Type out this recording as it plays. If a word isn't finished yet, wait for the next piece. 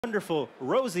wonderful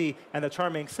Rosie and the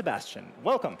charming Sebastian.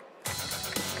 Welcome.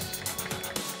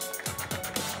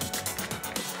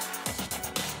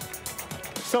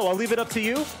 So I'll leave it up to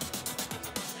you.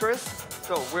 Chris,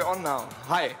 so we're on now.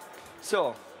 Hi.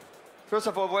 So, first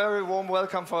of all, very warm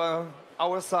welcome from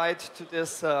our side to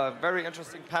this very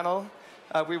interesting panel.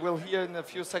 We will hear in a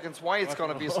few seconds why it's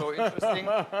going to be so interesting.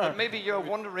 But maybe you're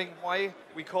wondering why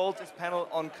we called this panel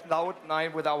on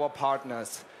Cloud9 with our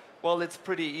partners. Well, it's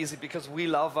pretty easy because we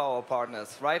love our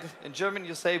partners, right? In German,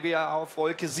 you say we are auf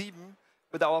Wolke 7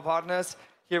 with our partners.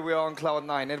 Here we are on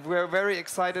Cloud9. And we're very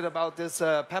excited about this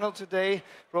panel today.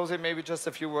 Rosie, maybe just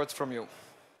a few words from you.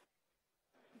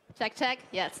 Check, check.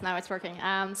 Yes, now it's working.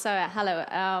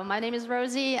 Hello. My name is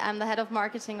Rosie. I'm the head of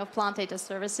marketing of Plant Data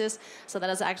Services. So that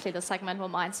is actually the segment where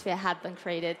MindSphere had been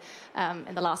created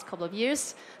in the last couple of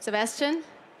years. Sebastian?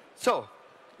 So,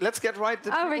 let's get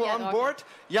the people on board. Okay.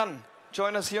 Jan,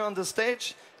 join us here on the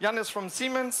stage. Jan is from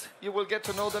Siemens. You will get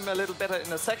to know them a little better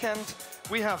in a second.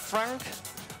 We have Frank,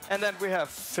 and then we have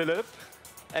Philip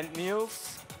and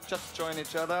Niels. Just join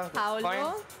each other. Paolo.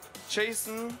 Fine.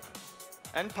 Jason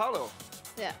and Paolo.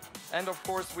 Yeah. And of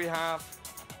course we have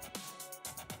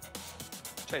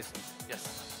Jason.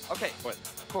 Yes. Okay. Well,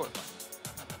 cool.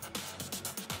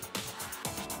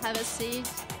 Have a seat.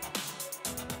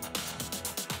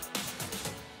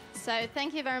 So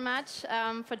thank you very much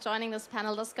for joining this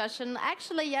panel discussion.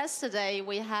 Actually, yesterday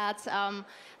we had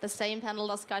the same panel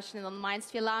discussion in the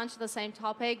MindSphere Lounge, the same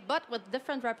topic, but with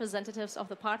different representatives of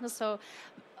the partners. So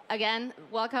again,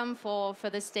 welcome for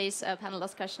this day's panel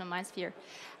discussion on MindSphere.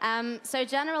 So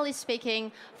generally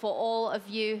speaking, for all of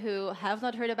you who have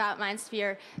not heard about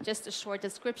MindSphere, just a short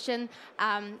description.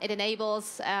 It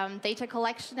enables data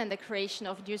collection and the creation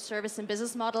of new service and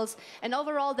business models. And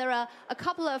overall, there are a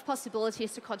couple of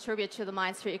possibilities to contribute to the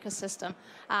MindSphere ecosystem,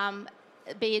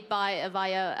 be it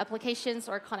via applications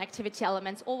or connectivity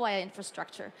elements or via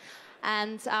infrastructure.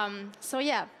 And so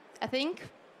yeah, I think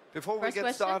before we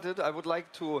get started, I would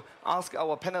like to ask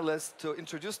our panelists to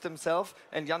introduce themselves.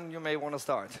 And Jan, you may want to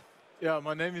start. Yeah,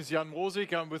 my name is Jan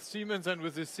Rosig. I'm with Siemens, and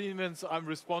with Siemens, I'm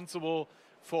responsible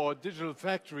for Digital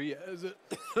Factory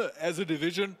as a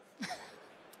division,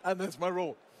 and that's my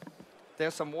role.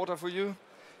 There's some water for you.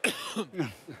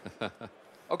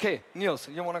 Okay, Niels,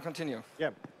 you want to continue? Yeah,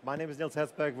 my name is Niels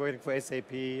Herzberg, working for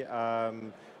SAP.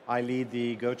 I lead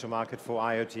the go-to-market for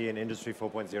IoT and Industry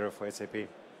 4.0 for SAP.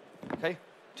 Okay.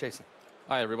 Jason.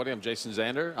 Hi, everybody. I'm Jason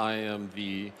Zander. I am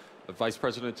the Vice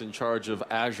President in charge of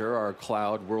Azure, our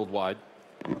cloud worldwide,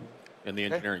 and the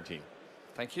engineering team.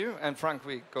 Thank you. And Frank,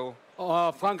 we go.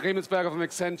 Frank Riemensberger from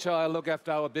Accenture. I look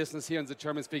after our business here in the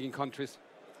German-speaking countries.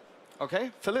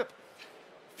 Okay. Philip.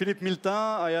 Philippe Miltin.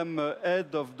 I am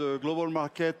head of the global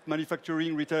market,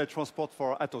 manufacturing, retail, and transport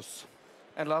for Atos.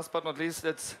 And last but not least,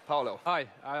 it's Paolo. Hi,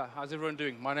 how's everyone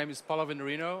doing? My name is Paolo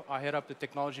Vinorino. I head up the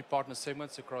technology partner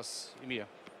segments across EMEA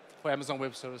for Amazon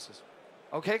Web Services.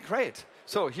 Okay, great.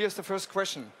 So here's the first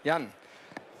question. Jan,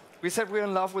 we said we're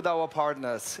in love with our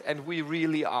partners, and we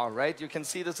really are, right? You can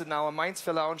see this in our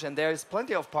MindSphere Lounge, and there is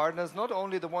plenty of partners, not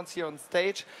only the ones here on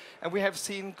stage, and we have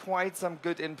seen quite some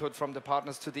good input from the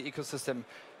partners to the ecosystem.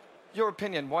 Your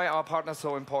opinion, why are partners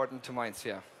so important to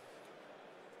MindSphere?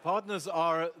 Partners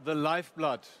are the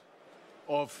lifeblood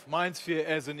of MindSphere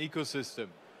as an ecosystem.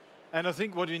 And I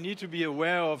think what we need to be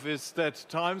aware of is that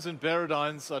times and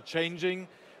paradigms are changing.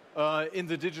 In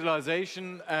the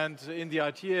digitalization and in the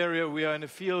IT area, we are in a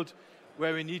field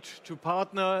where we need to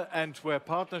partner, and where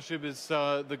partnership is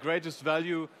the greatest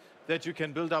value that you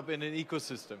can build up in an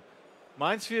ecosystem.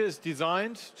 MindSphere is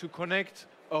designed to connect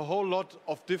a whole lot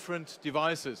of different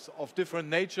devices, of different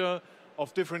nature,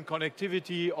 of different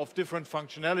connectivity, of different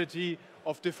functionality,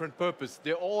 of different purpose.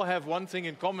 They all have one thing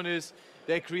in common: is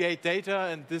they create data,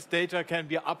 and this data can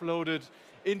be uploaded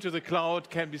into the cloud,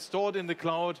 can be stored in the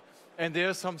cloud, and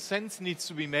there some sense needs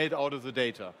to be made out of the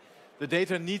data. The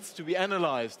data needs to be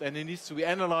analyzed, and it needs to be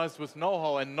analyzed with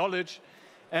know-how and knowledge,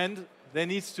 and there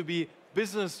needs to be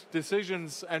business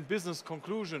decisions and business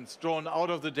conclusions drawn out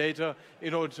of the data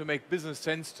in order to make business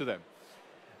sense to them.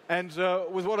 And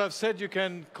with what I've said, you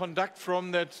can conduct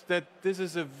from that this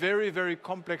is a very, very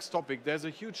complex topic. There's a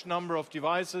huge number of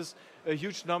devices, a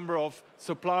huge number of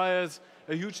suppliers,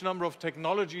 a huge number of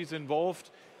technologies involved,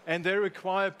 and they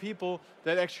require people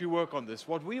that actually work on this.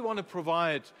 What we want to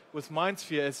provide with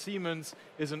MindSphere as Siemens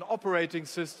is an operating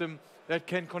system that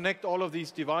can connect all of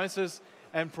these devices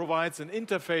and provides an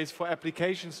interface for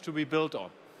applications to be built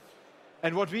on.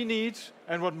 And what we need,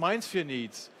 and what MindSphere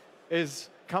needs, is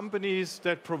companies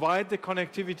that provide the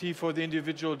connectivity for the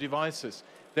individual devices,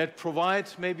 that provide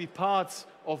maybe parts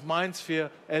of MindSphere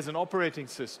as an operating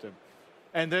system,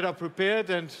 and that are prepared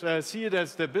and see it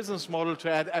as their business model to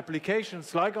add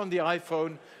applications like on the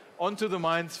iPhone onto the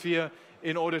MindSphere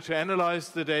in order to analyze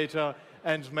the data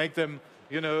and make them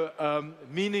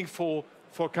meaningful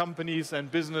for companies and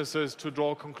businesses to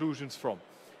draw conclusions from.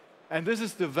 And this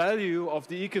is the value of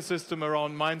the ecosystem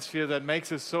around MindSphere that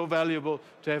makes it so valuable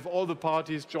to have all the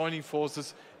parties joining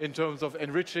forces in terms of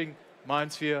enriching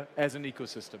MindSphere as an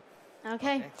ecosystem.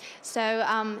 Okay, so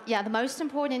yeah, the most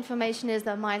important information is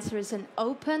that MindSphere is an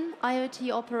open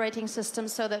IoT operating system,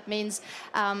 so that means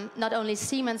not only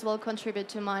Siemens will contribute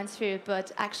to MindSphere,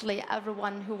 but actually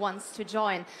everyone who wants to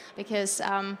join, because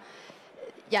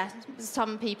yeah,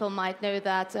 some people might know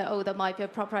that, oh, that might be a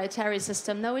proprietary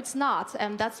system. No, it's not.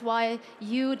 And that's why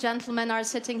you gentlemen are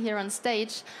sitting here on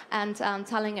stage and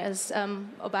telling us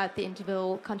about the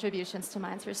individual contributions to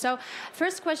MindSphere. So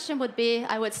first question would be,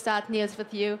 I would start, Niels,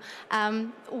 with you.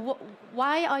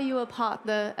 Why are you a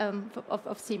partner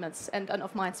of Siemens and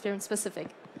of MindSphere in specific?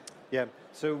 Yeah,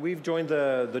 so we've joined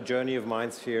the journey of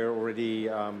MindSphere already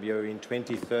in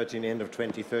 2013, end of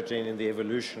 2013, in the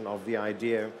evolution of the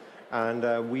idea.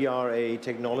 And we are a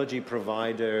technology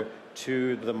provider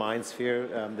to the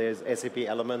MindSphere. There's SAP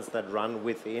elements that run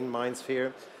within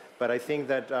MindSphere. But I think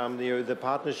that the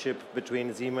partnership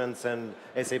between Siemens and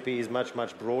SAP is much,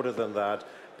 much broader than that,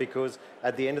 because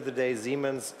at the end of the day,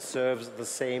 Siemens serves the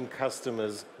same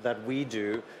customers that we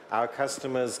do. Our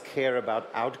customers care about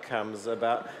outcomes,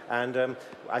 and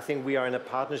I think we are in a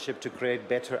partnership to create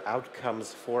better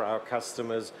outcomes for our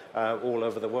customers all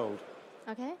over the world.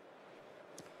 Okay.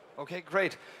 Okay,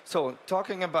 great. So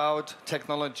talking about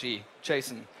technology,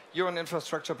 Jason, you're an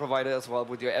infrastructure provider as well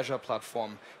with your Azure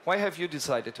platform. Why have you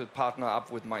decided to partner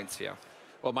up with MindSphere?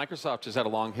 Well, Microsoft has had a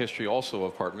long history also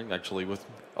of partnering, actually, with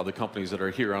other companies that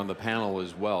are here on the panel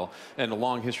as well, and a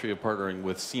long history of partnering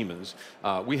with Siemens.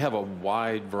 We have a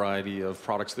wide variety of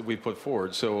products that we've put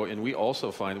forward. And we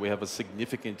also find we have a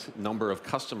significant number of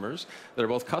customers that are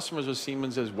both customers of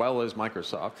Siemens as well as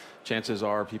Microsoft. Chances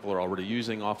are people are already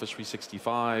using Office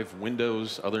 365,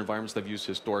 Windows, other environments they've used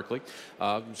historically.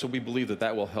 So we believe that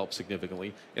that will help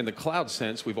significantly. In the cloud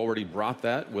sense, we've already brought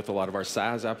that with a lot of our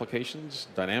SaaS applications,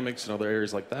 Dynamics and other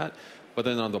areas like that. But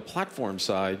then on the platform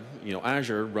side,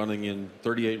 Azure running in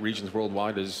 38 regions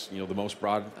worldwide is the most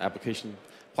broad application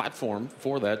platform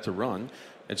for that to run.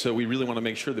 And so we really want to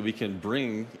make sure that we can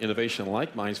bring innovation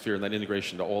like MindSphere and that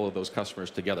integration to all of those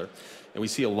customers together. And we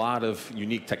see a lot of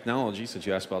unique technology, since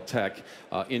you asked about tech,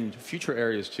 in future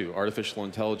areas too. Artificial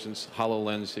intelligence,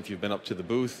 HoloLens, if you've been up to the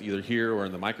booth, either here or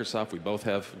in the Microsoft, we both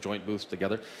have joint booths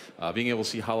together. Being able to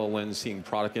see HoloLens, seeing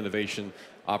product innovation,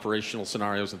 operational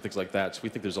scenarios and things like that. So we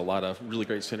think there's a lot of really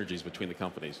great synergies between the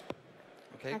companies.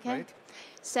 Okay, great.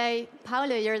 So,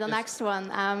 Paulo, you're the next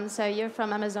one. So you're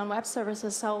from Amazon Web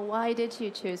Services. So why did you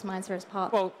choose MindSphere as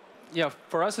partner? Well, yeah,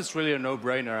 for us it's really a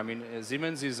no-brainer. I mean,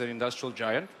 Siemens is an industrial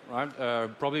giant, right?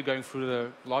 Probably going through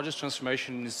the largest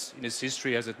transformation in its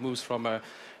history as it moves from a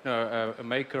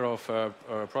maker of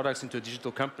products into a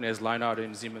digital company, as lined out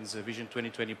in Siemens' Vision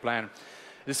 2020 plan.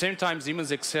 At the same time,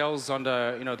 Siemens excels on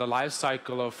the life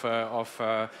cycle of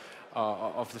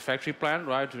the factory plant,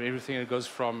 right? Everything that goes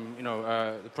from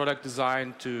the product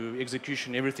design to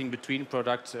execution, everything between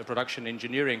production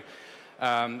engineering.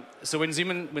 So when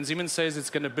Siemens says it's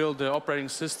going to build the operating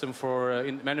system for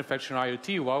manufacturing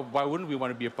IoT, why wouldn't we want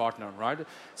to be a partner, right?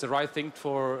 It's the right thing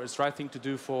to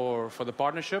do for the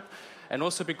partnership, and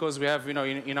also because we have in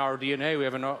our DNA we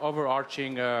have an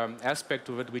overarching aspect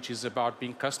of it, which is about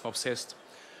being customer obsessed.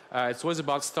 It's always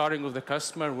about starting with the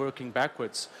customer and working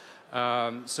backwards.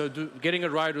 So getting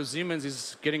it right with Siemens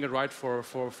is getting it right for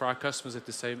our customers at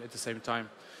the same time.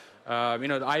 The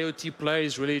IoT play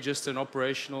is really just an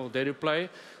operational data play.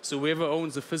 So whoever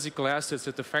owns the physical assets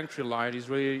at the factory line is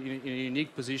really in a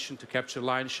unique position to capture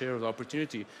lion's share of the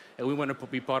opportunity, and we want to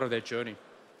be part of that journey.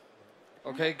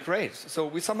 Okay, great. So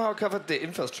we somehow covered the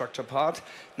infrastructure part.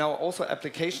 Now also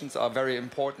applications are very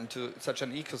important to such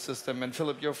an ecosystem. And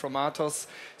Philip, you're from Atos.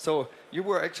 So you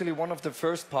were actually one of the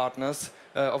first partners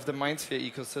of the MindSphere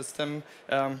ecosystem.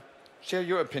 Share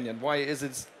your opinion. Why is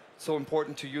it so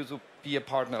important to you to be a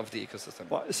partner of the ecosystem?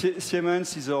 Well,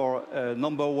 Siemens is our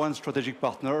 #1 strategic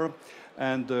partner.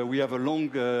 And we have a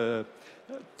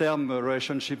long-term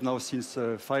relationship now since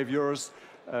 5 years.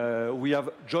 We have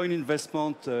joint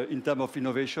investment in terms of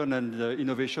innovation and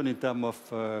innovation in terms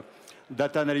of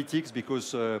data analytics,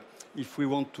 because if we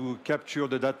want to capture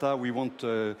the data, we want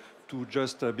to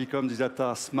just become the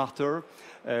data smarter.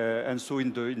 And so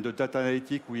in the data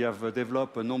analytics, we have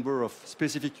developed a number of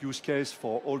specific use cases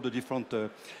for all the different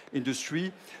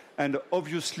industry. And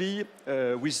obviously,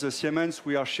 with the Siemens,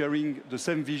 we are sharing the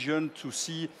same vision to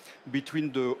see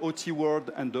between the OT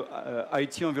world and the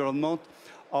IT environment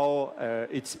how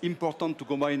it's important to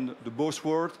combine the both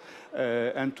worlds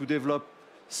and to develop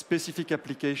specific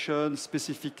applications,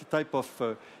 specific type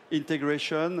of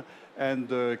integration and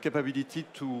capability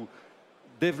to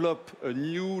develop a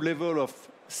new level of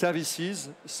services,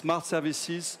 smart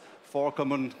services for our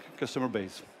common customer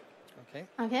base. Okay.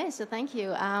 Okay, so thank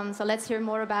you. So let's hear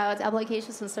more about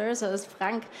applications and services.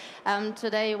 Frank,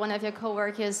 today one of your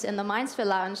co-workers in the MindSphere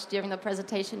Lounge during the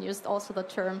presentation used also the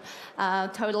term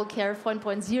Total Care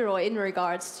 1.0 in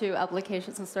regards to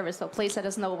applications and services. So please let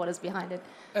us know what is behind it.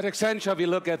 At Accenture, we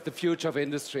look at the future of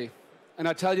industry. And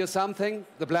I tell you something,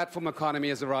 the platform economy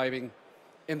is arriving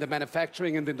in the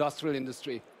manufacturing and industrial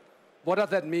industry. What does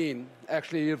that mean,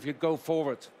 actually, if you go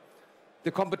forward? The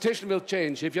competition will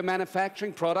change. If you're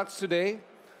manufacturing products today,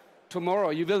 tomorrow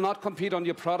you will not compete on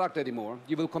your product anymore.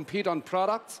 You will compete on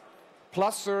products,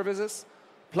 plus services,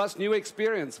 plus new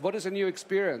experience. What is a new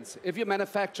experience? If you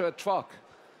manufacture a truck,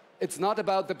 it's not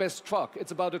about the best truck.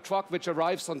 It's about a truck which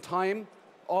arrives on time,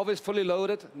 always fully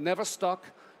loaded, never stuck,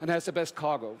 and has the best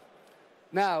cargo.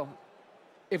 Now,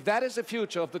 if that is the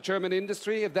future of the German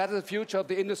industry, if that is the future of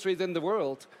the industries in the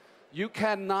world, you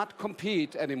cannot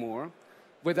compete anymore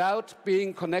without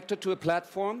being connected to a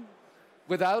platform,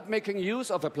 without making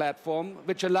use of a platform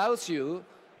which allows you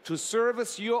to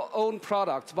service your own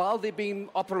products while they're being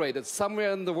operated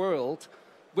somewhere in the world,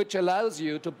 which allows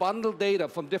you to bundle data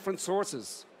from different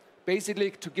sources, basically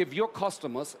to give your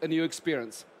customers a new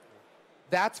experience.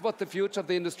 That's what the future of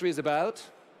the industry is about.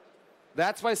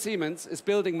 That's why Siemens is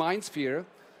building MindSphere,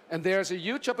 and there's a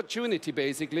huge opportunity,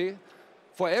 basically,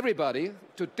 for everybody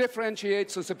to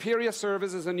differentiate so superior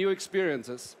services and new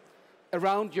experiences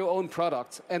around your own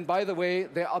products. And by the way,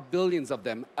 there are billions of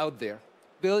them out there,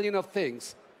 billion of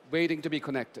things waiting to be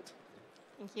connected.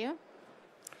 Thank you.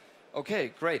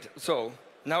 Okay, great. So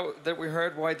now that we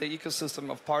heard why the ecosystem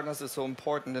of partners is so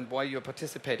important and why you're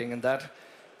participating in that,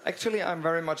 actually, I'm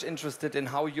very much interested in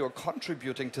how you're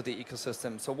contributing to the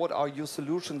ecosystem. So what are your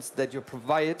solutions that you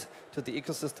provide to the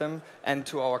ecosystem and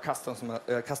to our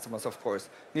customers, of course?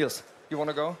 Niels, you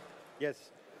want to go? Yes.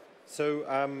 So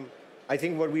I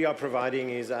think what we are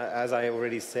providing is, as I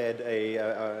already said,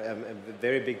 a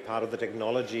very big part of the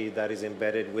technology that is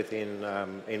embedded within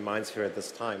in MindSphere at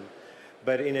this time.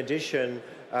 But in addition,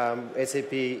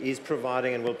 SAP is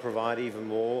providing and will provide even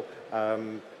more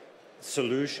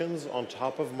solutions on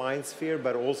top of MindSphere,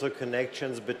 but also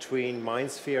connections between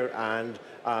MindSphere and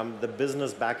the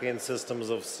business backend systems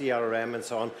of CRM and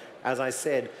so on. As I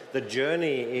said, the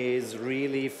journey is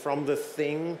really from the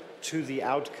thing to the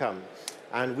outcome.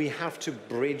 And we have to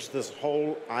bridge this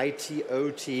whole IT,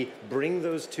 OT, bring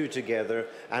those two together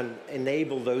and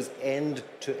enable those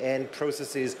end-to-end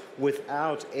processes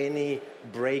without any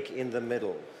break in the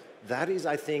middle. That is,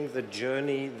 I think, the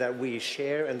journey that we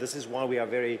share, and this is why we are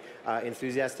very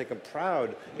enthusiastic and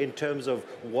proud in terms of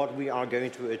what we are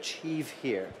going to achieve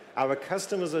here. Our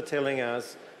customers are telling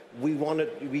us we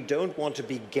don't want to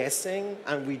be guessing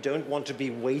and we don't want to be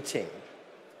waiting.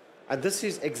 And this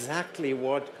is exactly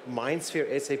what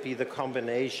MindSphere SAP, the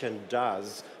combination,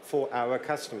 does for our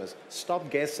customers. Stop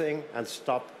guessing and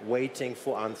stop waiting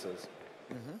for answers.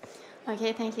 Mm-hmm.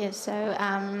 Okay, thank you.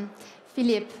 So,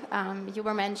 Philippe, you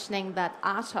were mentioning that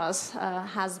Atos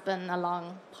has been a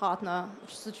long partner,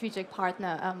 strategic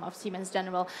partner of Siemens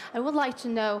General. I would like to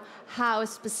know how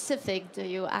specific do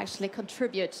you actually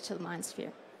contribute to the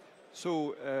MindSphere?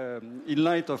 So, in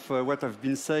light of what has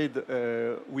been said,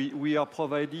 we are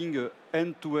providing an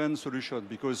end-to-end solution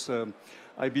because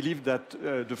I believe that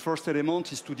the first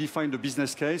element is to define the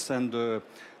business case and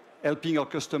helping our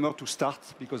customer to start,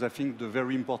 because I think the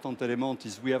very important element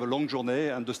is we have a long journey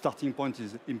and the starting point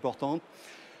is important.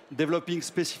 Developing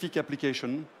specific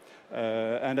application,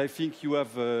 and I think you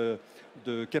have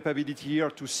the capability here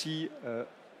to see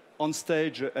on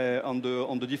stage, on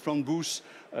the different booths,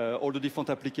 all the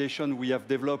different applications we have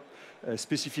developed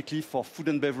specifically for food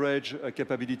and beverage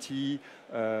capability,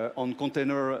 on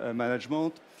container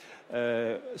management.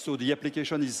 So the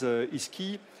application is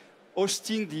key.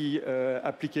 Hosting the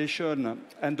application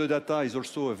and the data is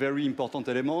also a very important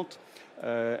element.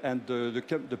 And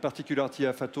the particularity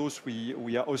of Atos,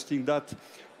 we are hosting that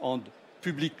on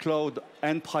public cloud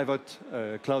and private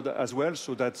cloud as well.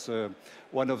 So that's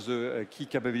one of the key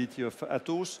capabilities of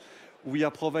Atos. We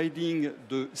are providing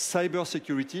the cyber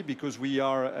security because we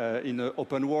are in an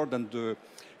open world and the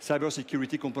cyber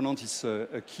security component is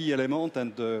a key element.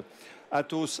 And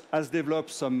Atos has developed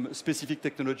some specific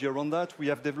technology around that. We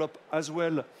have developed as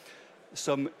well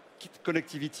some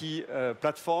connectivity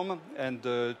platform and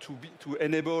to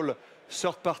enable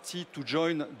third party to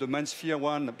join the MindSphere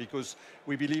one, because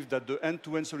we believe that the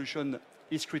end-to-end solution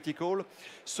is critical.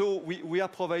 So we are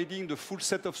providing the full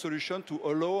set of solutions to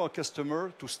allow our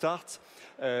customer to start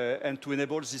and to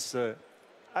enable this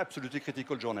absolutely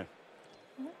critical journey.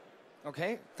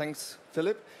 Okay, thanks,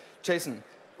 Philip. Jason,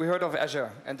 we heard of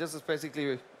Azure, and this is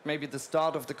basically maybe the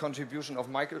start of the contribution of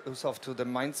Microsoft to the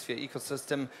MindSphere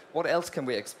ecosystem. What else can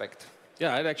we expect?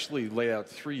 Yeah, I'd actually lay out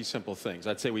three simple things.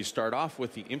 I'd say we start off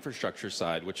with the infrastructure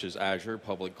side, which is Azure,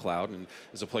 public cloud, and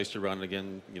is a place to run,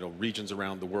 again, regions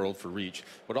around the world for reach.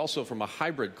 But also from a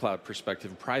hybrid cloud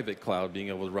perspective, private cloud, being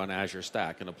able to run Azure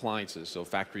Stack and appliances, so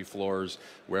factory floors,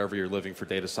 wherever you're living for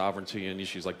data sovereignty and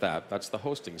issues like that. That's the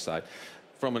hosting side.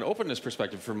 From an openness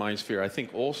perspective for MindSphere, I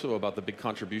think also about the big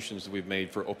contributions that we've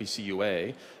made for OPC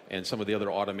UA and some of the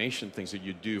other automation things that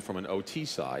you do from an OT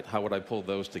side. How would I pull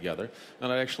those together?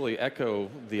 And I actually echo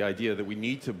the idea that we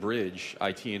need to bridge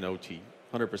IT and OT.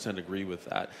 100% agree with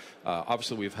that.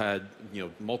 Obviously, we've had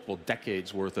multiple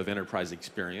decades worth of enterprise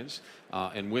experience,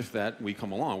 and with that, we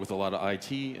come along with a lot of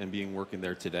IT and working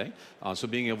there today. So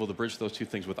being able to bridge those two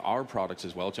things with our products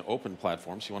as well. It's an open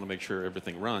platform, so you want to make sure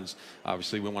everything runs.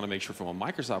 Obviously, we want to make sure from a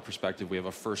Microsoft perspective, we have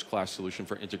a first-class solution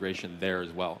for integration there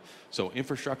as well. So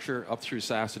infrastructure up through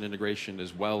SaaS and integration,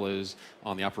 as well as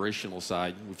on the operational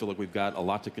side, we feel like we've got a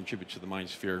lot to contribute to the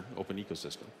MindSphere open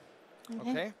ecosystem.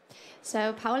 Okay.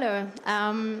 So, Paolo,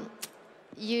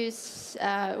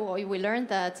 we learned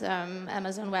that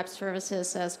Amazon Web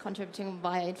Services is contributing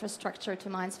via infrastructure to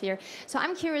MindSphere. So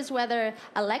I'm curious whether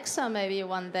Alexa maybe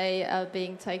one day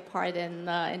take part in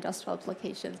industrial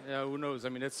applications. Yeah, who knows? I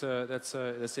mean, that's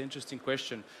an interesting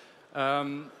question.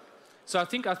 So I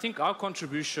think our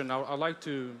contribution. I'd like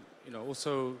to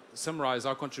also summarize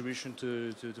our contribution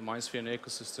to the MindSphere and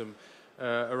ecosystem.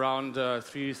 Around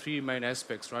three main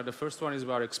aspects, right? The first one is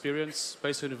about experience,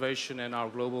 space innovation, and our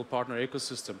global partner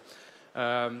ecosystem.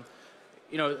 The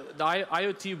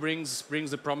IoT brings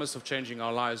the promise of changing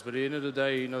our lives, but at the end of the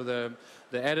day,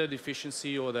 the added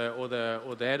efficiency or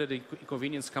the added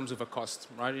inconvenience comes with a cost,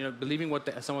 right? Believing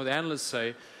what some of the analysts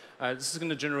say, this is going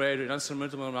to generate an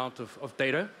insurmountable amount of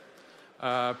data,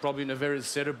 probably in a very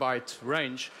zettabyte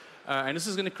range. And this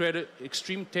is going to create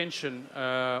extreme tension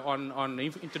on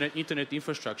internet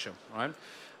infrastructure, right?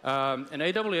 And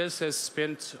AWS has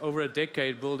spent over a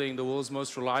decade building the world's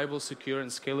most reliable, secure, and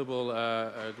scalable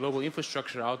global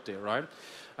infrastructure out there, right?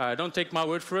 Don't take my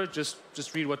word for it.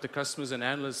 Just read what the customers and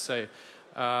analysts say.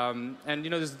 And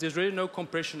there's really no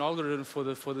compression algorithm for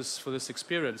this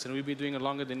experience, and we've been doing it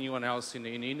longer than anyone else in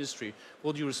the industry.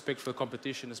 All due respect for the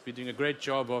competition, has been doing a great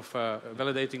job of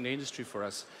validating the industry for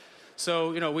us.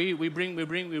 So we bring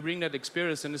that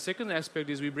experience, and the second aspect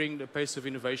is we bring the pace of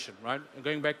innovation, right? And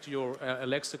going back to your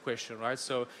Alexa question, right?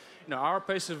 So our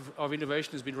pace of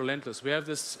innovation has been relentless. We have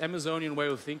this Amazonian way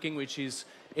of thinking, which is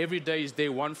every day is day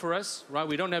one for us, right?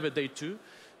 We don't have a day two,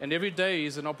 and every day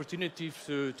is an opportunity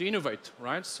to innovate,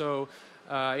 right? So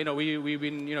we've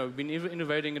been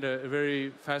innovating at a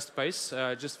very fast pace.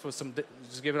 Just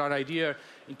give it an idea.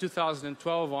 In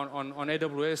 2012, on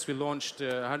AWS, we launched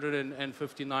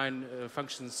 159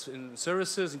 functions and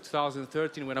services. In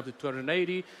 2013, we went up to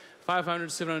 280,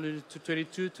 500,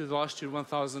 722 to last year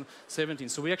 1,017.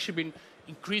 So we've actually been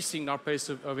increasing our pace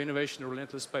of innovation at a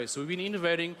relentless pace. So we've been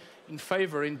innovating in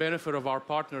benefit of our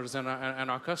partners and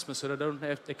our customers, so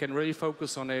they can really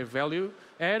focus on a value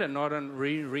add and not on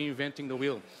reinventing the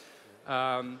wheel.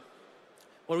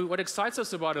 What excites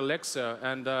us about Alexa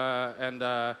and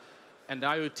the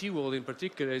IoT world in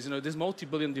particular is there's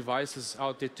multi-billion devices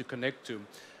out there to connect to.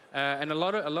 And a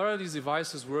lot of these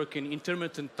devices work in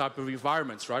intermittent type of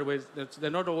environments, right? Where they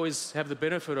not always have the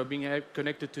benefit of being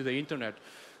connected to the internet.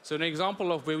 So an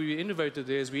example of where we innovated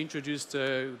there is we introduced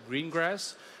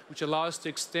Greengrass, which allows us to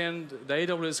extend the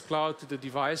AWS cloud to the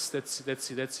device that's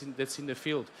in the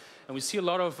field. And we see a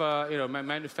lot of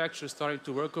manufacturers starting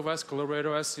to work with us, collaborate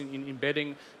with us in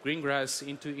embedding Greengrass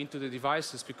into the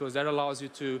devices, because that allows you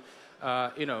to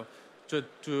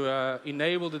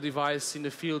enable the device in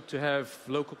the field to have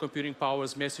local computing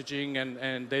powers, messaging,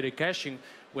 and data caching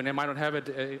when they might not have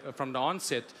it from the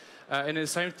onset. And at the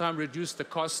same time, reduce the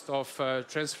cost of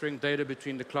transferring data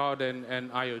between the cloud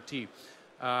and IoT.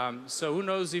 So who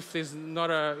knows if there's not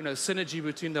a synergy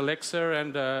between the Alexa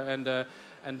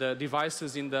and the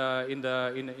devices in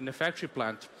the factory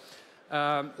plant.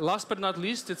 Last but not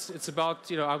least, it's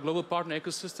about our global partner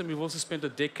ecosystem. We've also spent a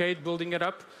decade building it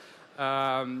up.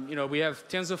 We have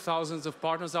tens of thousands of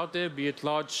partners out there, be it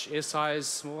large SIs,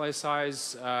 small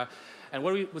SIs. And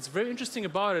what's very interesting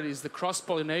about it is the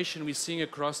cross-pollination we're seeing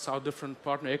across our different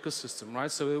partner ecosystem,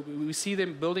 right? So we see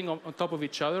them building on top of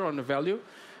each other on the value,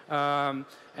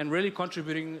 and really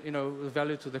contributing, the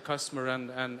value to the customer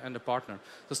and the partner.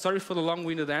 So sorry for the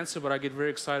long-winded answer, but I get very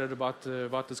excited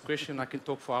about this question. I can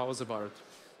talk for hours about it.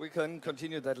 We can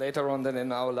continue that later on then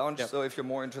in our lounge. Yep. So if you're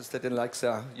more interested in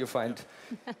Lexa, you find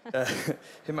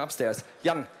him upstairs.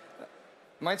 Jan,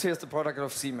 MindSphere is the product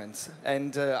of Siemens.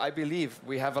 And I believe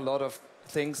we have a lot of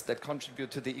things that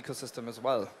contribute to the ecosystem as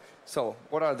well. So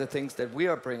what are the things that we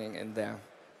are bringing in there?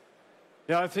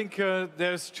 Yeah, I think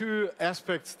there's two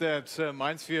aspects that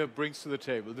MindSphere brings to the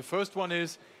table. The first one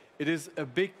is it is a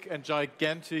big and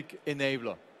gigantic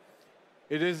enabler.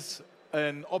 It is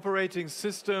an operating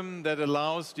system that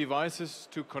allows devices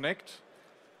to connect.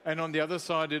 And on the other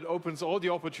side, it opens all the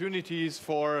opportunities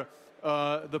for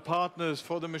the partners,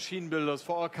 for the machine builders,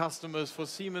 for our customers, for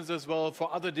Siemens as well, for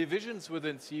other divisions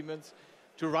within Siemens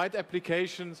to write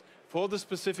applications for the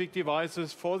specific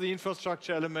devices, for the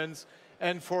infrastructure elements,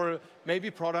 and for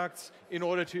maybe products in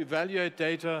order to evaluate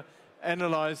data,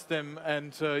 analyze them,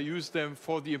 and use them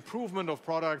for the improvement of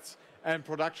products and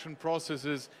production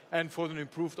processes, and for the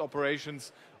improved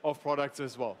operations of products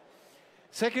as well.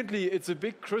 Secondly, it's a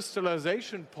big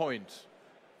crystallization point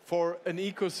for an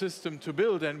ecosystem to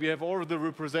build, and we have all of the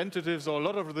representatives, or a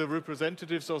lot of the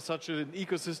representatives of such an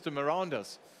ecosystem around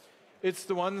us. It's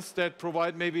the ones that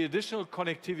provide maybe additional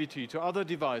connectivity to other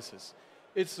devices.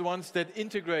 It's the ones that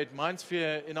integrate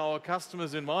MindSphere in our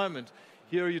customers' environment.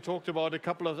 Here you talked about a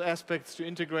couple of aspects to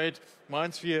integrate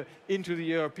MindSphere into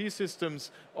the ERP systems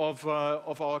of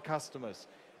our customers.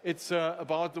 It's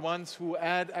about the ones who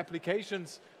add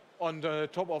applications on the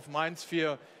top of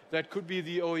MindSphere. That could be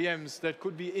the OEMs, that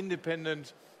could be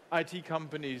independent IT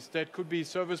companies, that could be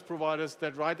service providers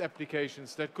that write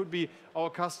applications, that could be our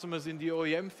customers in the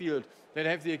OEM field that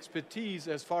have the expertise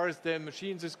as far as their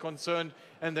machines is concerned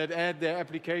and that add their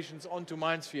applications onto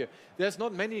MindSphere. There's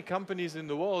not many companies in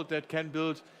the world that can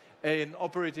build an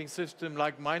operating system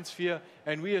like MindSphere,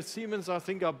 and we as Siemens, I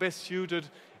think, are best suited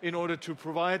in order to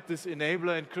provide this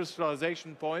enabler and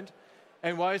crystallization point.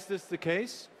 And why is this the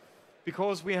case?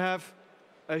 Because we have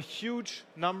a huge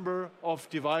number of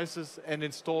devices and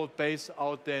installed base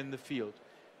out there in the field.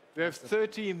 We have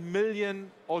 30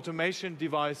 million automation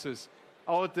devices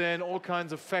out there in all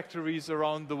kinds of factories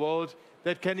around the world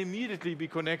that can immediately be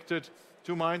connected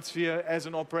to MindSphere as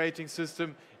an operating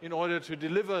system in order to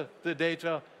deliver the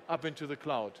data up into the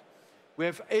cloud. We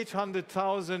have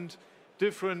 800,000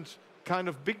 different kind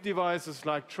of big devices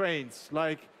like trains,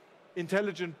 like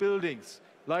intelligent buildings,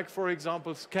 like, for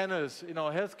example, scanners in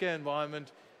our healthcare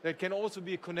environment that can also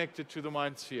be connected to the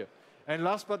MindSphere. And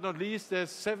last but not least, there's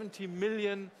 70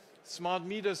 million smart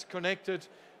meters connected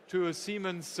to a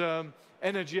Siemens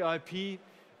Energy IP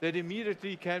that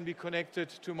immediately can be connected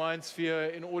to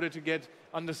MindSphere in order to get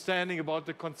understanding about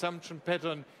the consumption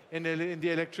pattern in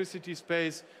the electricity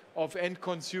space of end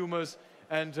consumers.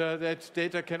 And that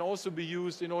data can also be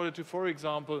used in order to, for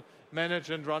example, manage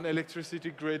and run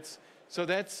electricity grids. So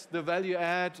that's the value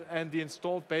add and the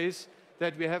installed base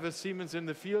that we have as Siemens in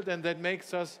the field, and that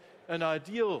makes us an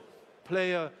ideal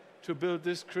player to build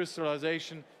this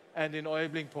crystallization and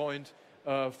enabling point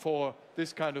for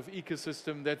this kind of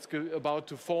ecosystem that's about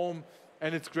to form.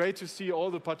 And it's great to see all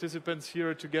the participants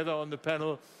here together on the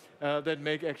panel that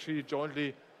make actually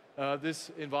jointly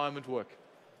this environment work.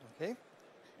 Okay.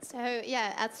 So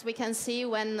yeah, as we can see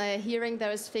when hearing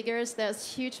those figures,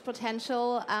 there's huge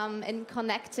potential in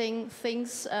connecting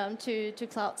things to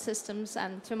cloud systems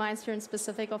and to MindSphere in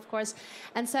specific, of course.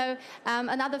 And so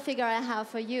another figure I have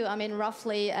for you, I mean,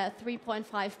 roughly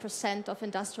 3.5% of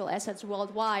industrial assets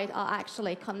worldwide are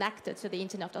actually connected to the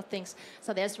Internet of Things.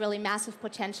 So there's really massive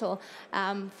potential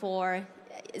for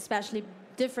especially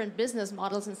different business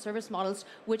models and service models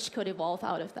which could evolve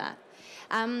out of that.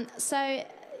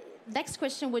 Next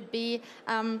question would be,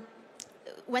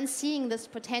 when seeing this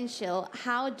potential,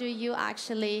 how do you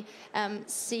actually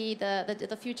see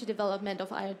the future development of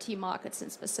IoT markets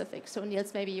in specific? So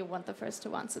Niels, maybe you want the first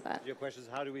to answer that. Your question is,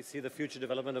 how do we see the future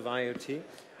development of IoT?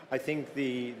 I think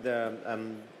we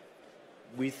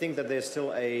think that there's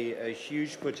still a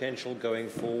huge potential going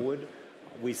forward.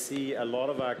 We see a lot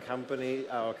of our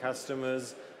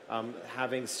customers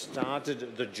having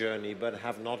started the journey but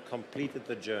have not completed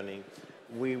the journey.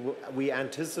 We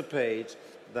anticipate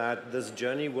that this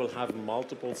journey will have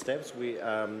multiple steps,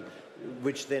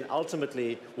 which then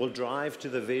ultimately will drive to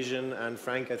the vision. And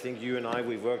Frank, I think you and I,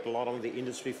 we've worked a lot on the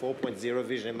Industry 4.0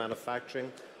 vision in manufacturing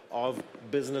of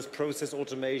business process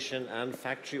automation and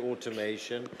factory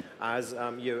automation as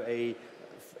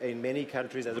in many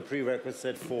countries as a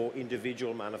prerequisite for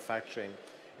individual manufacturing.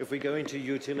 If we go into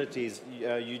utilities,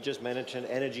 you just mentioned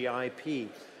energy IP.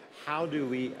 How do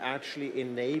we actually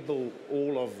enable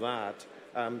all of that?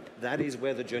 That is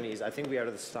where the journey is. I think we are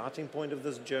at the starting point of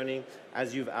this journey.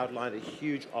 As you've outlined, a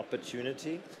huge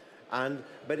opportunity.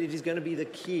 But it is going to be the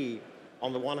key,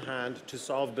 on the one hand, to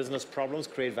solve business problems,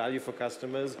 create value for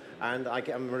customers. And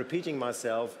I'm repeating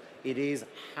myself, it is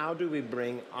how do we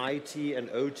bring IT and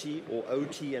OT, or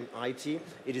OT and IT?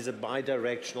 It is a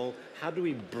bi-directional. How do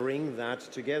we bring that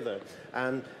together?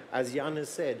 And as Jan has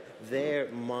said, their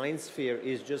MindSphere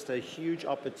is just a huge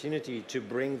opportunity to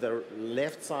bring the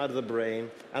left side of the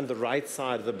brain and the right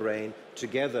side of the brain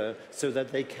together so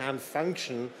that they can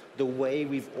function the way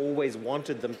we've always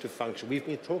wanted them to function. We've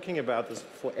been talking about this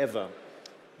forever.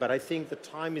 But I think the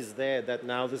time is there that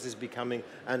now this is becoming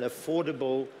an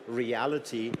affordable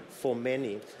reality for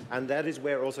many. And that is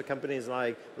where also companies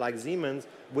like Siemens,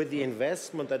 with the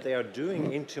investment that they are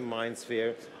doing into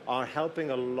MindSphere, are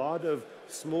helping a lot of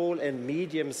small and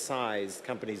medium-sized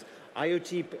companies.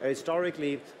 IoT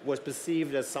historically was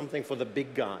perceived as something for the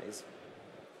big guys.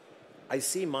 I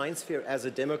see MindSphere as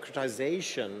a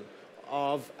democratization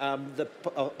of the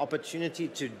opportunity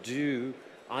to do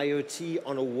IoT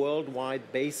on a worldwide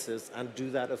basis and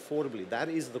do that affordably. That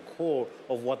is the core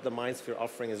of what the MindSphere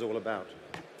offering is all about.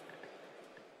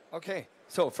 Okay,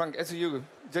 so Frank, as you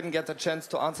didn't get the chance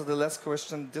to answer the last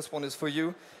question, this one is for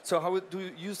you. So how do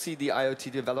you see the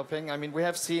IoT developing? I mean, we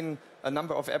have seen a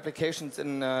number of applications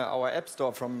in our app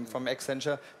store from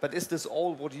Accenture, but is this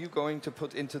all what you're going to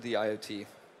put into the IoT?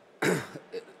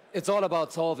 It's all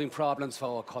about solving problems for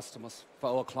our customers,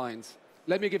 for our clients.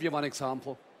 Let me give you one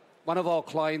example. One of our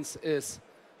clients is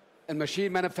a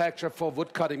machine manufacturer for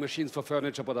wood cutting machines for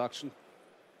furniture production.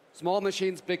 Small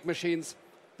machines, big machines,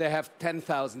 they have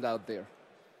 10,000 out there.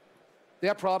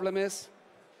 Their problem is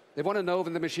they want to know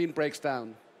when the machine breaks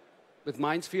down. With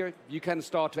MindSphere, you can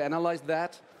start to analyze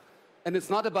that. And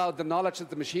it's not about the knowledge that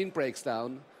the machine breaks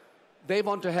down. They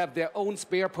want to have their own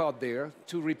spare part there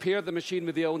to repair the machine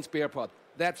with their own spare part.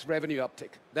 That's revenue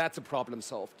uptick. That's a problem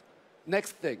solved.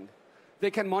 Next thing. They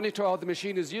can monitor how the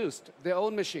machine is used, their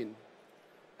own machine.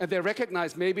 And they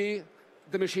recognize maybe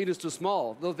the machine is too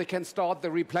small, though they can start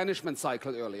the replenishment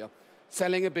cycle earlier,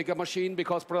 selling a bigger machine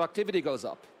because productivity goes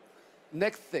up.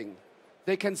 Next thing,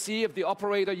 they can see if the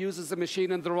operator uses the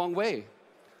machine in the wrong way.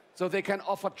 So they can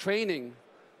offer training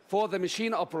for the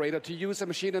machine operator to use the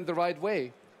machine in the right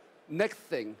way. Next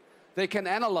thing, they can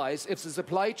analyze if the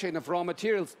supply chain of raw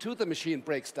materials to the machine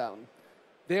breaks down.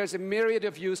 There's a myriad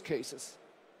of use cases.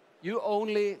 You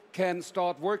only can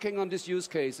start working on these use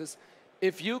cases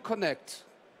if you connect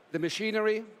the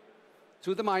machinery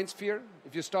to the MindSphere,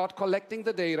 if you start collecting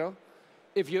the data,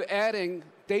 if you're adding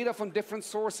data from different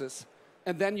sources,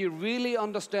 and then you really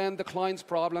understand the client's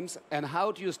problems and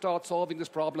how do you start solving this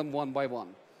problem one by one.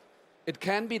 It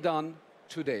can be done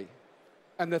today.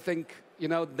 And I think,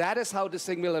 that is how this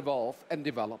thing will evolve and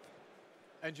develop.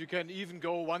 And you can even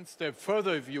go one step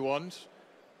further if you want,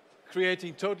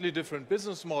 creating totally different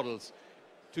business models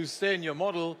to stay in your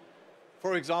model.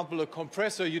 For example, a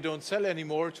compressor you don't sell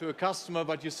anymore to a customer,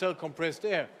 but you sell compressed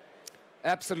air.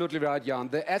 Absolutely right, Jan.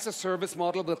 The as-a-service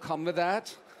model will come with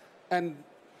that. And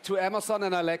to Amazon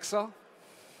and Alexa,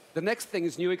 the next thing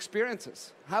is new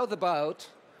experiences. How about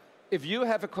if you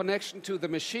have a connection to the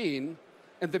machine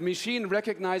and the machine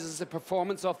recognizes the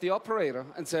performance of the operator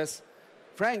and says,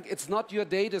 Frank, it's not your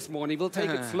day this morning. We'll take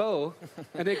it slow,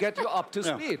 and they get you up to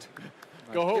speed.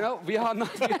 Go home. We are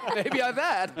not maybe are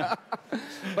that.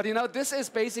 But this is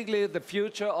basically the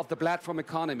future of the platform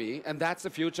economy, and that's the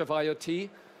future of IoT.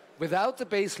 Without the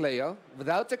base layer,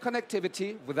 without the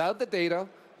connectivity, without the data,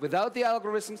 without the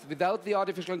algorithms, without the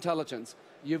artificial intelligence,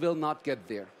 you will not get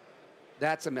there.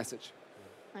 That's a message.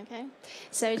 Okay.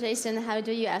 So, Jason, how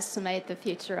do you estimate the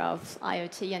future of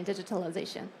IoT and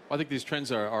digitalization? I think these trends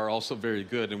are also very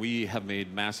good, and we have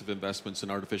made massive investments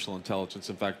in artificial intelligence.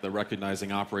 In fact, the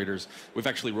recognizing operators, we've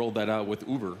actually rolled that out with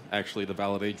Uber, actually, to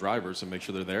validate drivers and make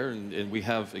sure they're there, and we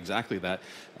have exactly that,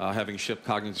 having shipped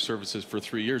cognitive services for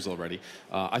 3 years already.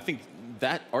 I think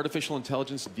that artificial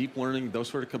intelligence, deep learning, those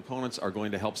sort of components are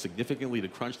going to help significantly to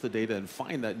crunch the data and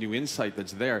find that new insight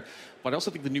that's there. But I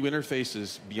also think the new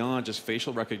interfaces beyond just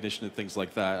facial recognition and things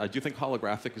like that. I do think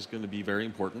holographic is going to be very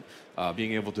important,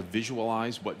 being able to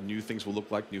visualize what new things will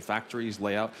look like, new factories,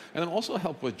 layout, and then also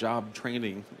help with job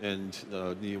training and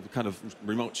kind of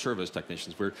remote service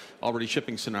technicians. We're already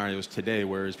shipping scenarios today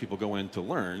where as people go in to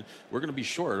learn, we're going to be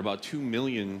short about 2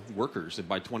 million workers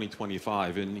by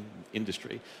 2025 in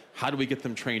industry. How do we get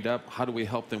them trained up? How do we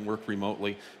help them work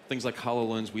remotely? Things like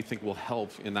HoloLens we think will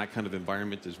help in that kind of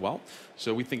environment as well.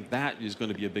 So we think that is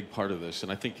going to be a big part of this.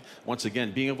 And I think, once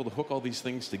again, being able to hook all these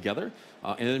things together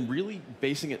and then really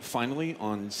basing it finally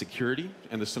on security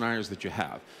and the scenarios that you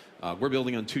have. We're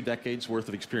building on 2 decades worth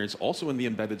of experience also in the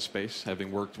embedded space,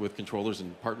 having worked with controllers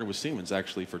and partnered with Siemens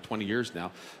actually for 20 years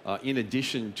now, in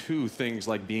addition to things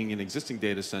like being in existing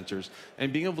data centers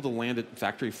and being able to land at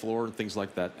factory floor and things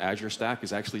like that. Azure Stack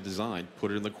is actually designed, put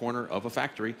it in the corner of a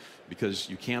factory because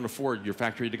you can't afford your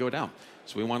factory to go down.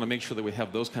 So we want to make sure that we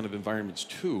have those kind of environments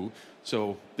too.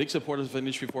 So big supporters of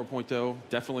Industry 4.0,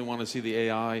 definitely want to see the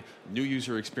AI, new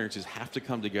user experiences have to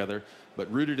come together,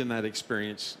 but rooted in that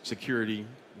experience, security,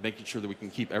 making sure that we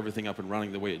can keep everything up and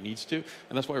running the way it needs to.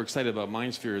 And that's why we're excited about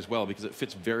MindSphere as well, because it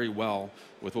fits very well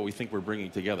with what we think we're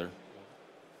bringing together.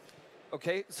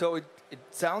 Okay, so it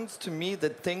sounds to me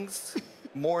that things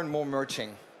more and more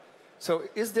merging. So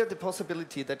is there the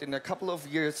possibility that in a couple of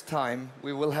years' time,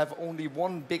 we will have only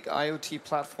one big IoT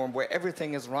platform where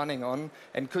everything is running on?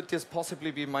 And could this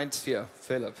possibly be MindSphere,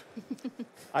 Philip?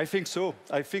 I think so.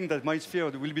 I think that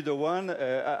MindSphere will be the one.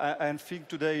 I think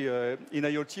today in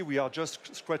IoT, we are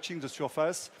just scratching the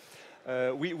surface.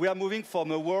 We are moving from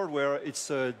a world where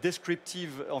it's a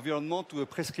descriptive environment to a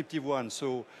prescriptive one.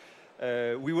 So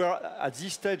we were at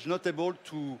this stage not able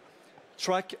to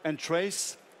track and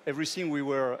trace everything we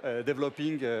were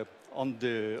developing on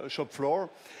the shop floor.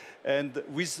 And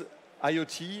with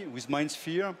IoT, with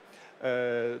MindSphere,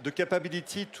 the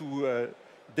capability to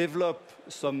develop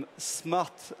some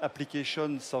smart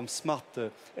applications, some smart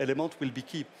element will be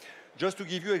key. Just to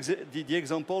give you the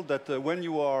example that when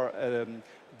you are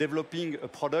developing a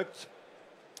product,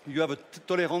 you have a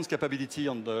tolerance capability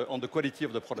on the quality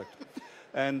of the product.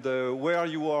 And where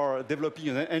you are developing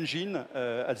an engine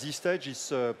at this stage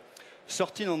is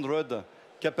 1,300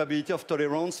 capability of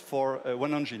tolerance for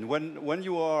one engine. When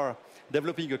you are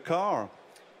developing a car,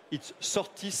 it's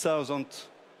 30,000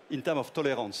 in terms of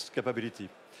tolerance capability.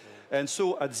 And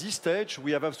so at this stage,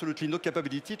 we have absolutely no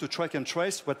capability to track and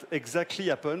trace what exactly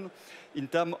happened in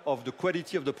terms of the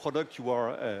quality of the product you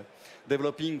are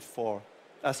developing for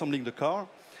assembling the car.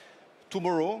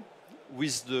 Tomorrow,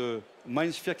 with the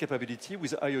MindSphere capability,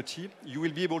 with IoT, you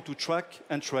will be able to track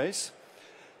and trace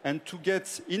and to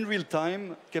get in real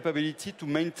time capability to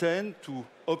maintain, to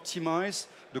optimize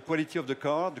the quality of the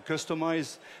car, to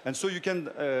customize. And so you can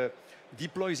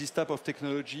deploy this type of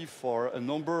technology for a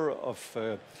number of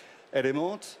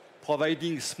elements,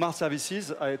 providing smart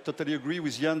services. I totally agree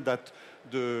with Jan that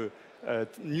the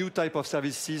new type of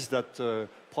services that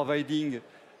providing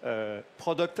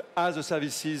product as a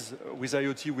services with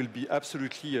IoT will be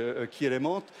absolutely a key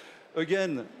element.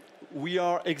 Again, we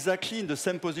are exactly in the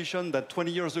same position that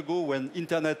 20 years ago when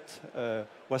internet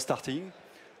was starting.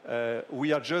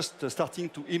 We are just starting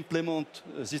to implement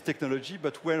this technology,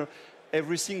 but where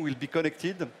everything will be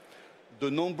connected,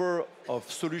 the number of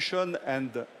solutions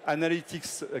and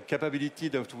analytics capability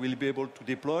that we'll be able to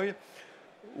deploy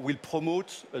will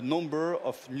promote a number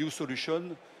of new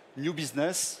solutions, new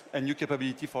business, and new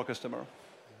capability for our customer.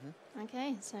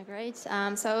 Okay, so great.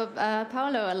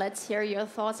 Paolo, let's hear your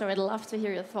thoughts, or I'd love to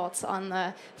hear your thoughts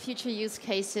on future use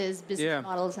cases, business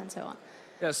models, and so on.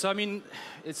 Yeah, so I mean,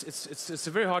 it's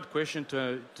a very hard question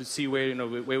to see where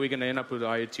where we're going to end up with the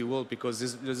IoT world,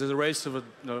 because there's a race of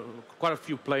quite a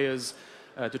few players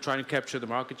to try and capture the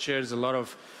market share. There's a lot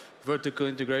of vertical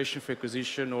integration for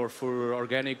acquisition or for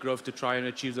organic growth to try and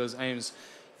achieve those aims.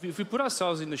 If we put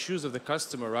ourselves in the shoes of the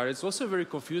customer, right, it's also very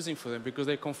confusing for them because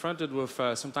they're confronted with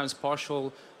sometimes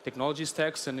partial technology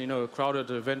stacks and crowded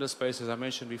vendor space, as I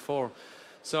mentioned before.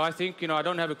 So I think I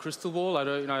don't have a crystal ball. I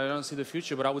don't see the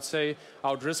future, but I would say I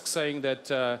would risk saying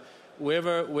that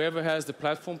whoever has the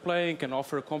platform play and can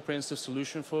offer a comprehensive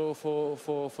solution for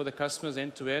the customers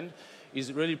end to end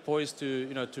is really poised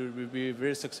to be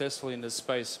very successful in this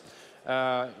space.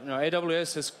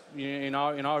 AWS has, in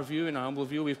our view, in our humble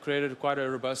view, we've created quite a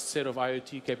robust set of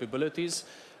IoT capabilities,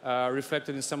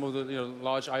 reflected in some of the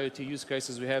large IoT use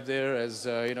cases we have there, as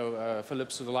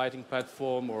Philips with the lighting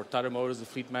platform, or Tata Motors, the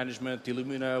fleet management,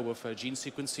 Illumina with gene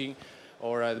sequencing,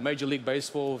 or the Major League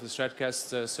Baseball with the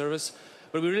Stratcast service.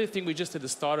 But we really think we're just at the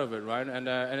start of it, right? And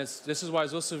this is why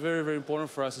it's also very, very important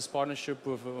for us, this partnership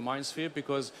with MindSphere,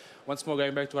 because once more,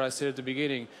 going back to what I said at the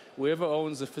beginning, whoever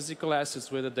owns the physical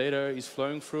assets where the data is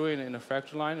flowing through in a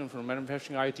factory line, and from a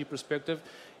manufacturing IoT perspective,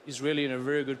 is really in a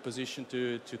very good position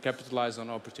to capitalize on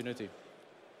opportunity.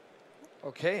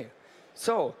 Okay,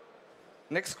 so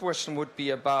next question would be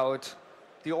about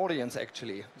the audience,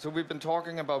 actually. So we've been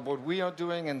talking about what we are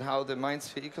doing and how the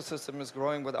MindSphere ecosystem is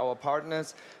growing with our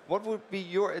partners. What would be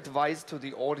your advice to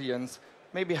the audience?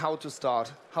 Maybe how to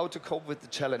start, how to cope with the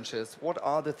challenges. What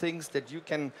are the things that you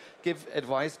can give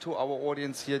advice to our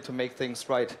audience here to make things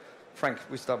right? Frank,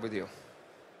 we start with you.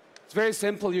 It's very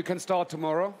simple. You can start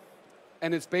tomorrow.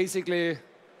 And it's basically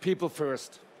people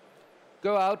first.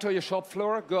 Go out to your shop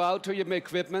floor, go out to your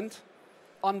equipment,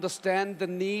 understand the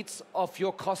needs of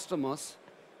your customers,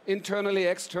 internally,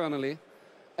 externally,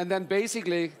 and then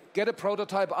basically get a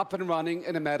prototype up and running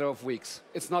in a matter of weeks.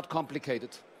 It's not complicated.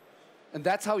 And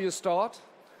that's how you start.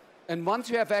 And once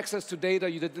you have access to data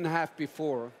you didn't have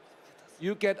before,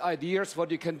 you get ideas what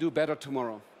you can do better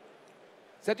tomorrow.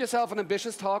 Set yourself an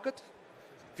ambitious target.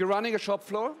 If you're running a shop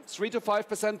floor, 3 to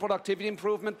 5% productivity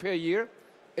improvement per year,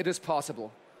 it is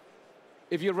possible.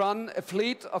 If you run a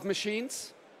fleet of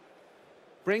machines,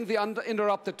 bring the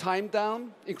uninterrupted time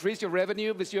down, increase your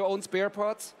revenue with your own spare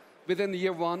parts, within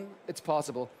year one, it's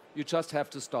possible. You just have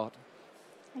to start.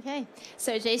 Okay,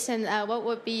 so Jason, what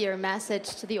would be your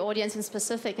message to the audience in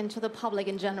specific and to the public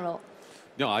in general?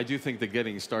 No, I do think that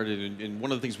getting started, and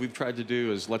one of the things we've tried to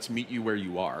do is let's meet you where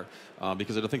you are.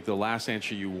 Because I don't think the last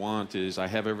answer you want is I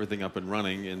have everything up and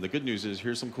running, and the good news is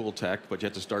here's some cool tech, but you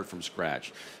have to start from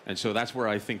scratch. And so that's where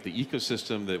I think the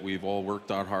ecosystem that we've all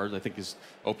worked out hard, I think is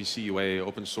OPC UA,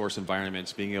 open source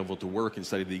environments, being able to work and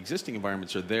study the existing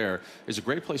environments are there, is a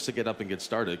great place to get up and get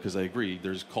started, because I agree,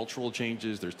 there's cultural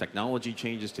changes, there's technology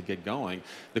changes to get going.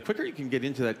 The quicker you can get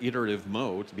into that iterative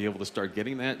mode, to be able to start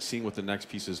getting that, seeing what the next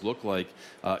pieces look like,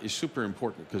 is super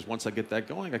important, because once I get that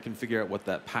going, I can figure out what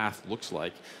that path looks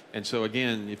like. And so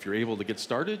again, if you're able to get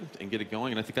started and get it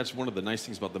going, and I think that's one of the nice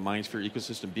things about the MindSphere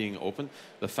ecosystem being open,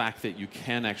 the fact that you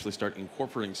can actually start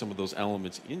incorporating some of those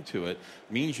elements into it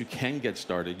means you can get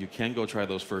started, you can go try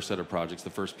those first set of projects, the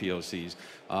first POCs,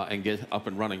 and get up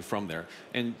and running from there.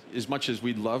 And as much as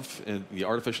we'd love the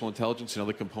artificial intelligence and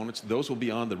other components, those will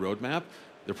be on the roadmap.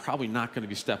 They're probably not going to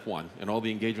be step one. And all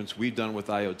the engagements we've done with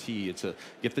IoT, it's a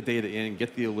get the data in,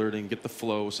 get the alerting, get the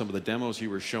flow, some of the demos you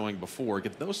were showing before,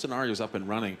 get those scenarios up and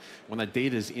running. When that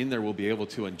data is in there, we'll be able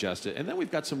to ingest it. And then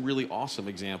we've got some really awesome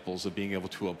examples of being able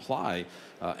to apply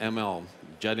ML,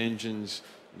 jet engines,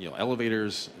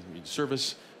 elevators,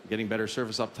 service, getting better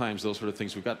service uptimes, those sort of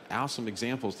things. We've got awesome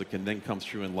examples that can then come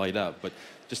through and light up. But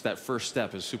just that first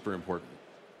step is super important.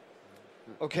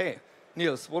 Okay.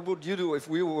 Niels, what would you do if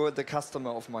we were the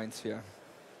customer of MindSphere?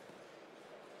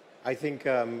 I think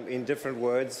in different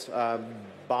words,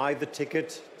 buy the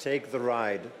ticket, take the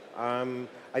ride.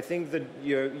 I think that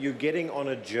you're getting on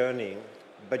a journey,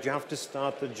 but you have to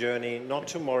start the journey not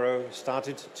tomorrow, start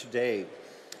it today.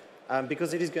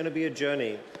 Because it is going to be a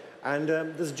journey. And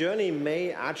this journey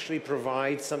may actually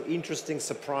provide some interesting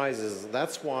surprises.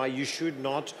 That's why you should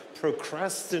not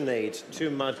procrastinate too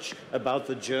much about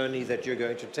the journey that you're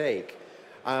going to take.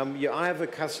 I have a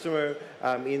customer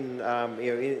in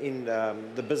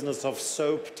the business of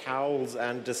soap, towels,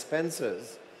 and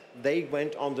dispensers. They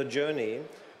went on the journey,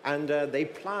 and they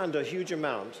planned a huge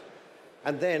amount.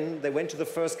 And then they went to the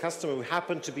first customer, who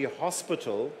happened to be a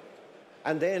hospital.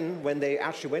 And then when they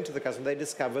actually went to the customer, they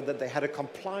discovered that they had a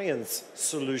compliance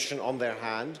solution on their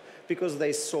hand because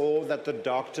they saw that the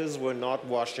doctors were not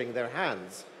washing their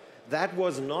hands. That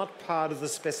was not part of the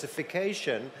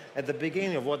specification at the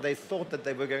beginning of what they thought that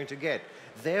they were going to get.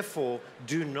 Therefore,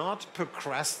 do not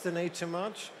procrastinate too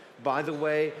much. By the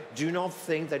way, do not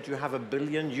think that you have a €1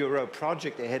 billion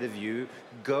project ahead of you.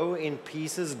 Go in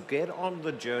pieces, get on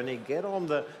the journey, get on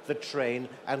the train,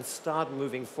 and start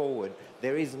moving forward.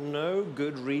 There is no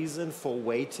good reason for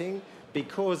waiting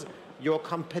because your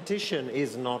competition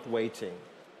is not waiting.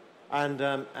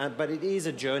 But it is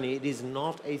a journey. It is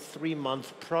not a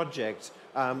 3-month project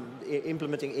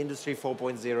implementing Industry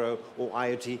 4.0 or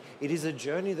IoT. It is a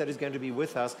journey that is going to be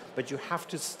with us, but you have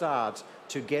to start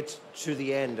to get to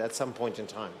the end at some point in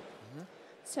time.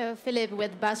 So, Philip,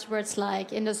 with buzzwords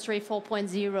like Industry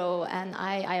 4.0 and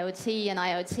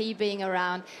IoT being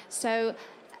around, so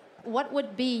what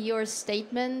would be your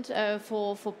statement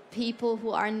for people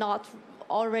who are not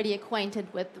already acquainted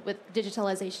with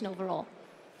digitalization overall?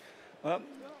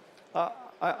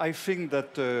 I think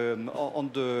that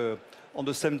on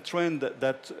the same trend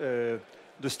that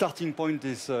the starting point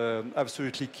is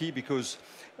absolutely key because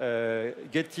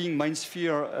getting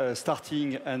MindSphere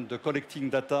starting and collecting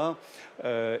data,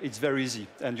 it's very easy.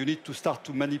 And you need to start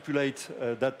to manipulate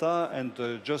data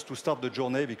and just to start the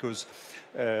journey because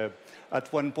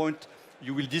at one point,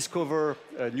 you will discover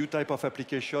a new type of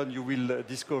application, you will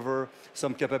discover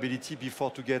some capability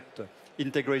before to get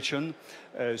integration.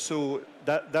 So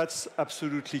that's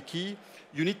absolutely key.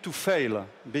 You need to fail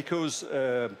because,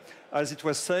 as it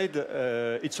was said,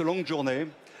 it's a long journey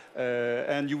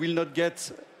and you will not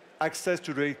get access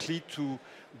directly to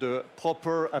the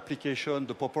proper application,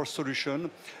 the proper solution,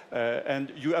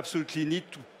 and you absolutely need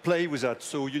to play with that.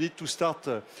 So you need to start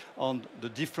on the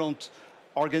different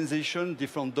organization,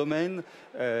 different domain,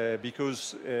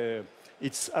 because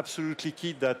it's absolutely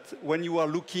key that when you are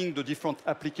looking the different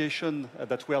application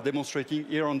that we are demonstrating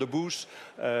here on the booth,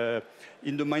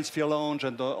 in the MindSphere Lounge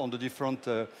and on the different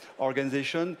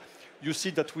organization, you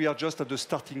see that we are just at the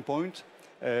starting point.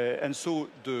 And so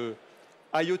the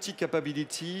IoT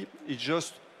capability is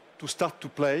just to start to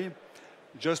play,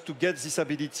 just to get this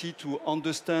ability to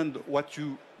understand what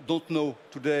you don't know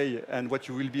today and what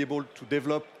you will be able to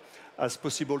develop as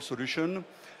possible solution.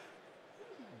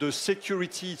 The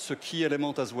security is a key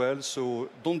element as well, so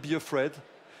don't be afraid.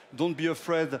 Don't be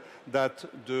afraid that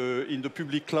in the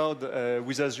public cloud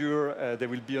with Azure, there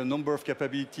will be a number of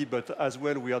capability, but as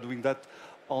well we are doing that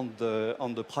on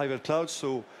the private cloud.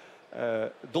 So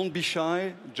don't be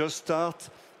shy, just start,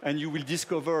 and you will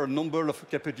discover a number of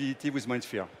capability with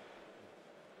MindSphere.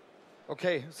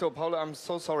 Okay, so Paula, I'm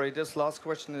so sorry. This last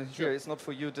question here is not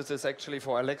for you. This is actually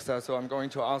for Alexa, so I'm going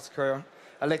to ask her.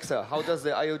 Alexa, how does the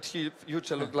IoT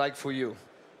future look like for you?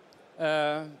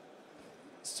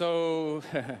 So,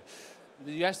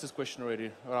 you asked this question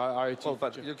already. IoT well,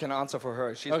 but you can answer for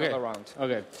her. She's okay. not around.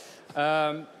 Okay.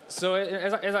 So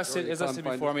as I said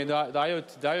before, I mean, the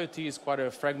IoT is quite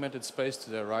a fragmented space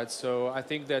today, right? So I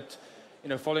think that,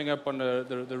 following up on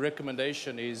the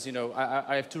recommendation is,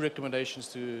 I have two recommendations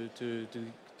to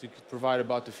provide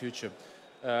about the future.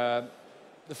 The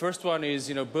first one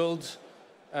is, build,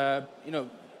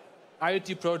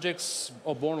 IoT projects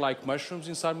are born like mushrooms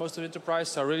inside most of enterprise.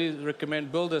 So I really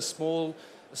recommend build a small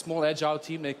agile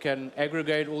team that can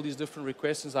aggregate all these different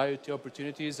requests and IoT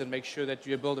opportunities and make sure that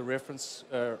you build a reference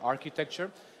architecture.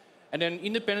 And then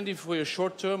independently for your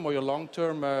short-term or your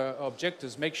long-term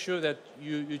objectives, make sure that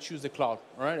you choose the cloud,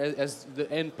 right, as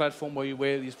the end platform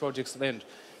where these projects land.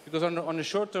 Because on a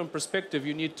short-term perspective,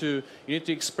 you need to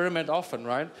experiment often,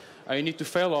 right? You need to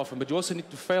fail often, but you also need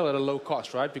to fail at a low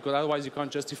cost, right? Because otherwise you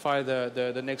can't justify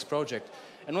the next project.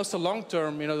 And also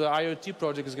long-term, the IoT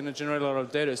project is going to generate a lot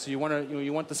of data. So you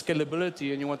want the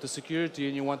scalability, and you want the security,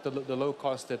 and you want the low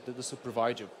cost that this will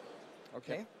provide you.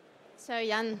 Okay. So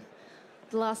Jan,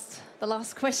 the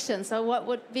last question. So what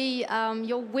would be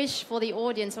your wish for the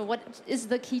audience, or what is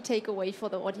the key takeaway for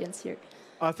the audience here?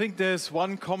 I think there's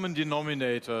one common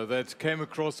denominator that came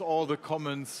across all the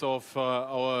comments of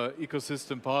our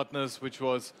ecosystem partners, which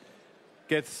was,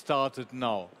 get started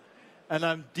now. And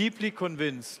I'm deeply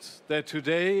convinced that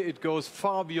today it goes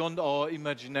far beyond our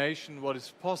imagination what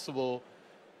is possible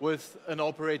with an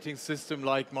operating system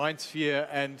like MindSphere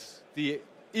and the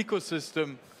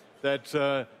ecosystem that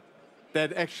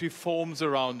actually forms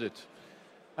around it.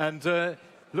 And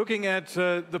looking at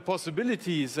the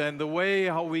possibilities and the way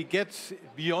how we get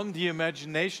beyond the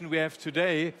imagination we have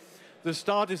today, the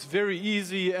start is very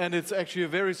easy, and it's actually a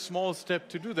very small step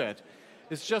to do that.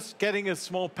 It's just getting a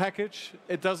small package.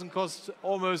 It doesn't cost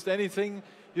almost anything.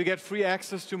 You get free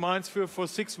access to MindSphere for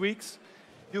 6 weeks.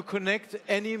 You connect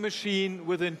any machine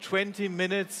within 20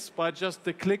 minutes by just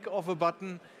the click of a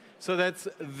button. So that's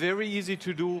very easy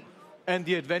to do, and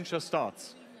the adventure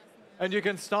starts. And you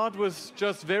can start with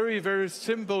just very, very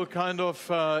simple kind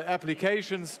of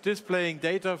applications, displaying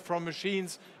data from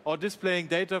machines or displaying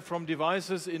data from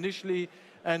devices initially,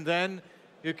 and then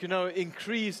you can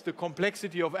increase the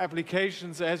complexity of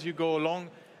applications as you go along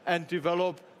and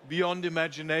develop beyond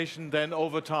imagination then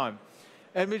over time.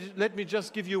 And let me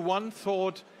just give you one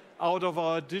thought out of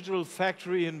our digital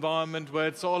factory environment, where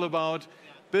it's all about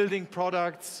building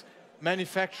products,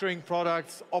 manufacturing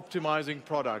products, optimizing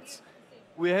products.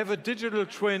 We have a digital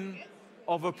twin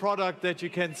of a product that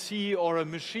you can see, or a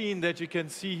machine that you can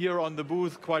see here on the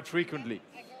booth quite frequently.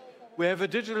 We have a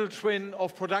digital twin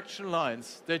of production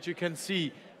lines that you can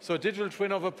see. So digital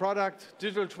twin of a product,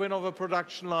 digital twin of a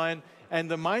production line, and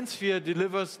the MindSphere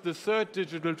delivers the third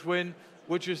digital twin,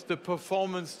 which is the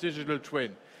performance digital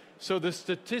twin. So the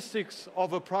statistics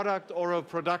of a product or a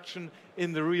production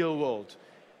in the real world.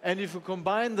 And if you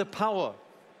combine the power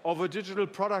of a digital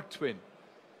product twin,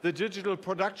 the digital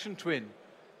production twin,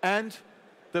 and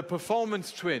the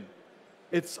performance twin,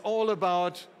 it's all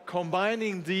about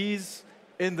combining these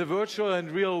in the virtual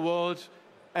and real world,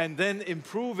 and then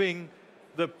improving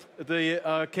the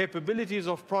capabilities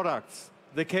of products,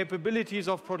 the capabilities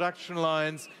of production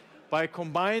lines, by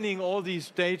combining all these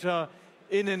data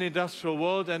in an industrial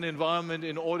world and environment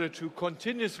in order to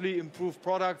continuously improve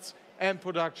products and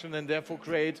production and therefore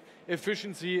create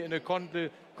efficiency in a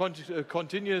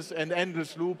continuous and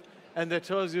endless loop. And that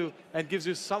tells you and gives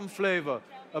you some flavor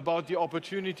about the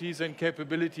opportunities and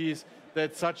capabilities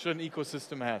that such an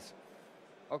ecosystem has.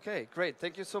 Okay, great.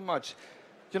 Thank you so much.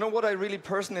 You know what I really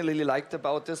personally liked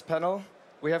about this panel?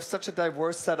 We have such a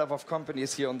diverse setup of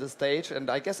companies here on the stage, and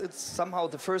I guess it's somehow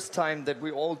the first time that we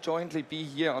all jointly be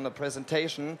here on a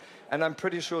presentation, and I'm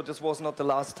pretty sure this was not the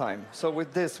last time. So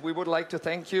with this, we would like to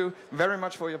thank you very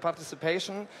much for your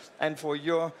participation and for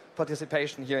your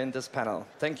participation here in this panel.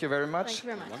 Thank you very much. Thank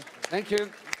you very much. Thank you.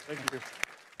 Thank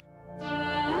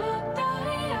you.